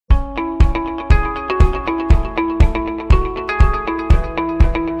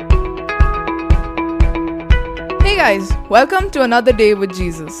guys, welcome to another day with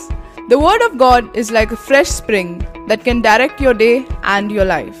Jesus. The Word of God is like a fresh spring that can direct your day and your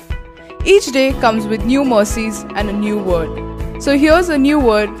life. Each day comes with new mercies and a new word. So here's a new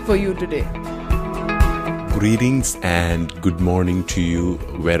word for you today. Greetings and good morning to you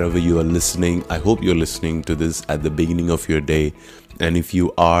wherever you are listening. I hope you're listening to this at the beginning of your day. And if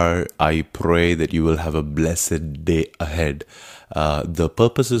you are, I pray that you will have a blessed day ahead. The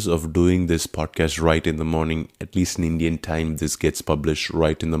purposes of doing this podcast right in the morning, at least in Indian time, this gets published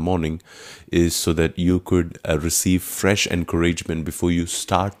right in the morning, is so that you could receive fresh encouragement before you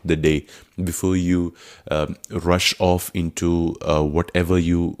start the day, before you rush off into whatever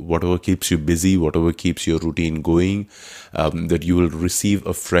keeps you busy, whatever keeps your routine going, that you will receive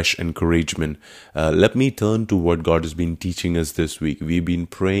a fresh encouragement. Let me turn to what God has been teaching us this week. We've been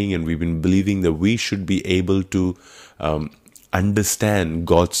praying and we've been believing that we should be able to understand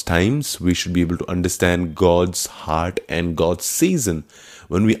God's times. We should be able to understand God's heart and God's season.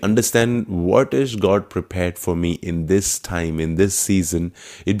 When we understand what is God prepared for me in this time, in this season,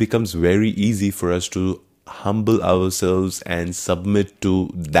 it becomes very easy for us to humble ourselves and submit to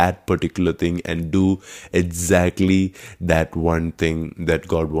that particular thing and do exactly that one thing that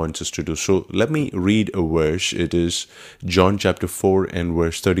God wants us to do. So let me read a verse. It is John chapter 4 and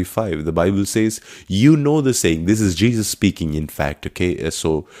verse 35. The Bible says, you know the saying. This is Jesus speaking, in fact. Okay,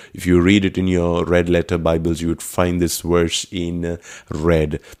 so if you read it in your red letter Bibles, you would find this verse in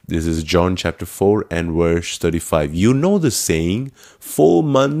red. This is John chapter 4 and verse 35. You know the saying, 4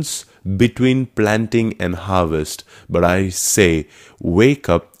 months between planting and harvest. But I say, wake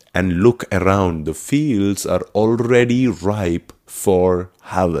up and look around. The fields are already ripe for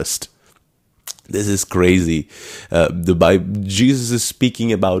harvest. This is crazy. Jesus is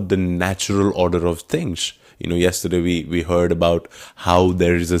speaking about the natural order of things. You know, yesterday we heard about how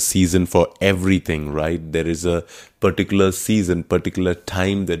there is a season for everything, right? There is a particular season, particular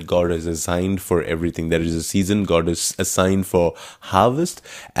time that God has assigned for everything. There is a season God has assigned for harvest,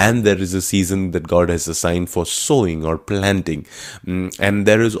 and there is a season that God has assigned for sowing or planting. And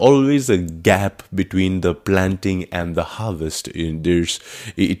there is always a gap between the planting and the harvest.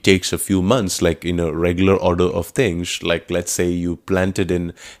 It takes a few months, like in a regular order of things. Like let's say you planted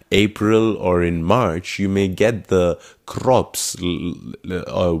in April or in March, you may get the crops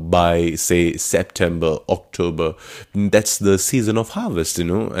by say September, October. That's the season of harvest,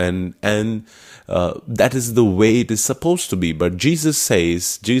 and that is the way it is supposed to be. But Jesus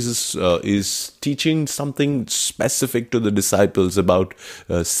is teaching something specific to the disciples about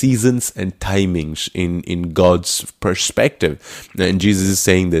seasons and timings in God's perspective. And Jesus is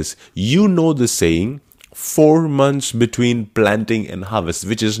saying this, you know the saying, 4 months between planting and harvest,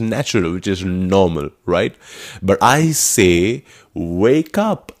 which is natural, which is normal, right? But I say, wake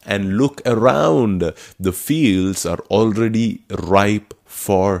up and look around. The fields are already ripe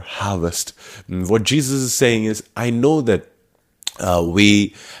for harvest. What Jesus is saying is, I know that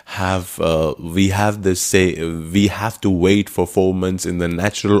we have to wait for 4 months in the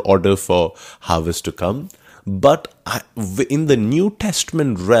natural order for harvest to come. But in the New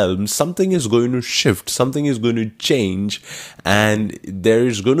Testament realm, something is going to shift, something is going to change, and there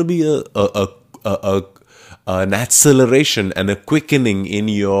is going to be an acceleration and a quickening in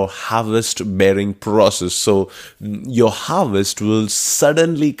your harvest bearing process. So your harvest will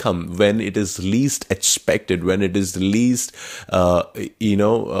suddenly come when it is least expected, when it is least,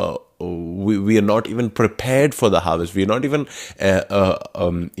 we are not even prepared for the harvest. We are not even,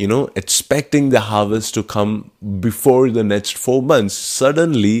 expecting the harvest to come before the next 4 months.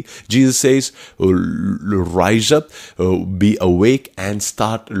 Suddenly, Jesus says, rise up, be awake, and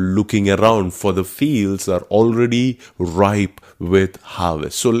start looking around, for the fields are already ripe with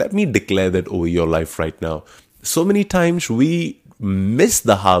harvest. So let me declare that over your life right now. So many times we miss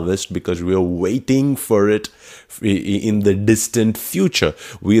the harvest because we are waiting for it in the distant future.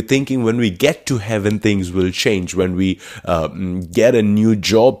 We are thinking when we get to heaven, things will change. When we get a new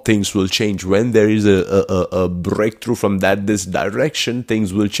job, things will change. When there is a breakthrough from this direction,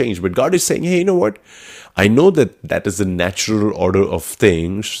 things will change. But God is saying, hey, you know what? I know that is the natural order of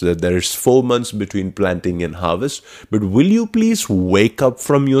things, that there is 4 months between planting and harvest, but will you please wake up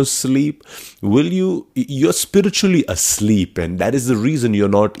from your sleep? You're spiritually asleep, and that is the reason you're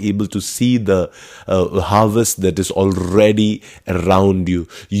not able to see the harvest that is already around you.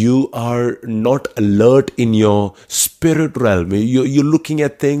 You are not alert in your spirit realm. You're looking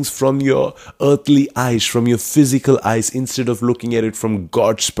at things from your earthly eyes, from your physical eyes, instead of looking at it from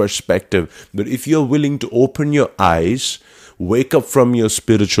God's perspective. But if you're willing to open your eyes, wake up from your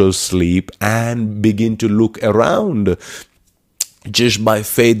spiritual sleep, and begin to look around, just by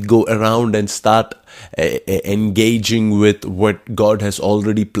faith go around and start engaging with what God has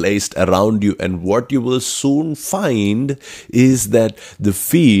already placed around you. And what you will soon find is that the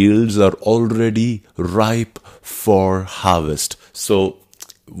fields are already ripe for harvest. So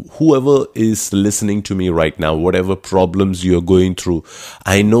whoever is listening to me right now, whatever problems you're going through,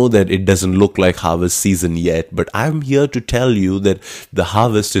 I know that it doesn't look like harvest season yet, but I'm here to tell you that the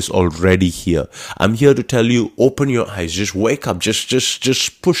harvest is already here. I'm here to tell you, open your eyes, just wake up,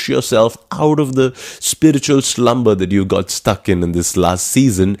 just push yourself out of the spiritual slumber that you got stuck in this last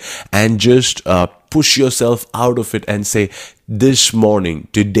season, and just push yourself out of it and say, this morning,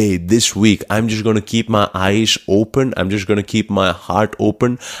 today, this week, I'm just going to keep my eyes open. I'm just going to keep my heart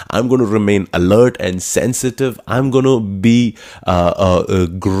open. I'm going to remain alert and sensitive. I'm going to be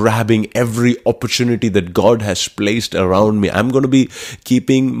grabbing every opportunity that God has placed around me. I'm going to be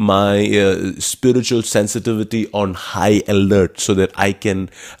keeping my spiritual sensitivity on high alert so that I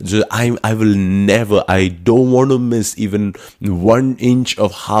don't want to miss even 1 inch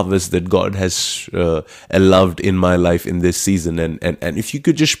of harvest that God has allowed in my life in this season. And if you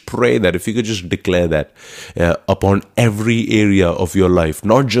could just pray that, if you could just declare that upon every area of your life,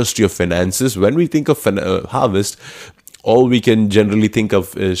 not just your finances. When we think of harvest, all we can generally think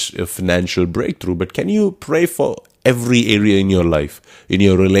of is a financial breakthrough. But can you pray for every area in your life, in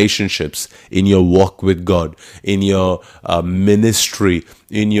your relationships, in your walk with God, in your ministry,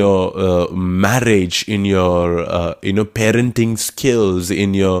 in your marriage, in your parenting skills,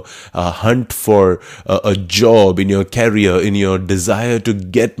 in your hunt for a job, in your career, in your desire to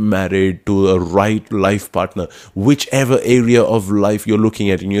get married to a right life partner, whichever area of life you're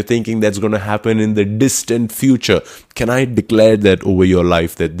looking at and you're thinking that's going to happen in the distant future, can I declare that over your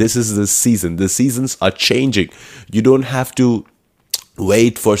life, that this is the season? The seasons are changing. You don't have to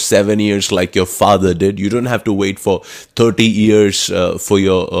wait for 7 years like your father did. You don't have to wait for 30 years for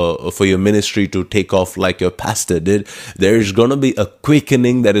your ministry to take off like your pastor did. There's going to be a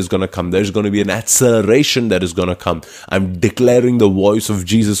quickening that is going to come. There's going to be an acceleration that is going to come. I'm declaring the voice of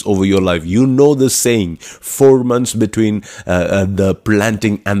Jesus over your life. You know the saying, 4 months between the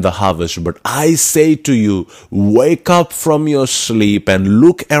planting and the harvest. But I say to you, wake up from your sleep and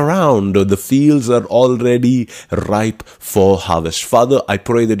look around. The fields are already ripe for harvest. Father, I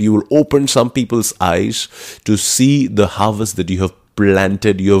pray that you will open some people's eyes to see the harvest that you have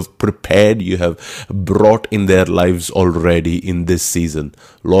planted, you have prepared, you have brought in their lives already in this season.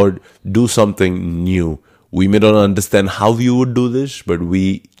 Lord, do something new. We may not understand how you would do this, but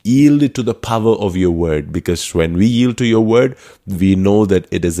we yield it to the power of your word, because when we yield to your word, we know that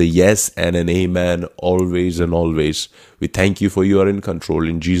it is a yes and an amen always and always. We thank you for you are in control.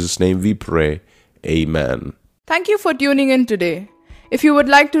 In Jesus' name we pray. Amen. Thank you for tuning in today. If you would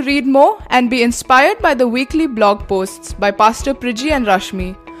like to read more and be inspired by the weekly blog posts by Pastor Priji and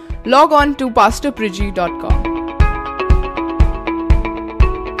Rashmi, log on to pastorpriji.com.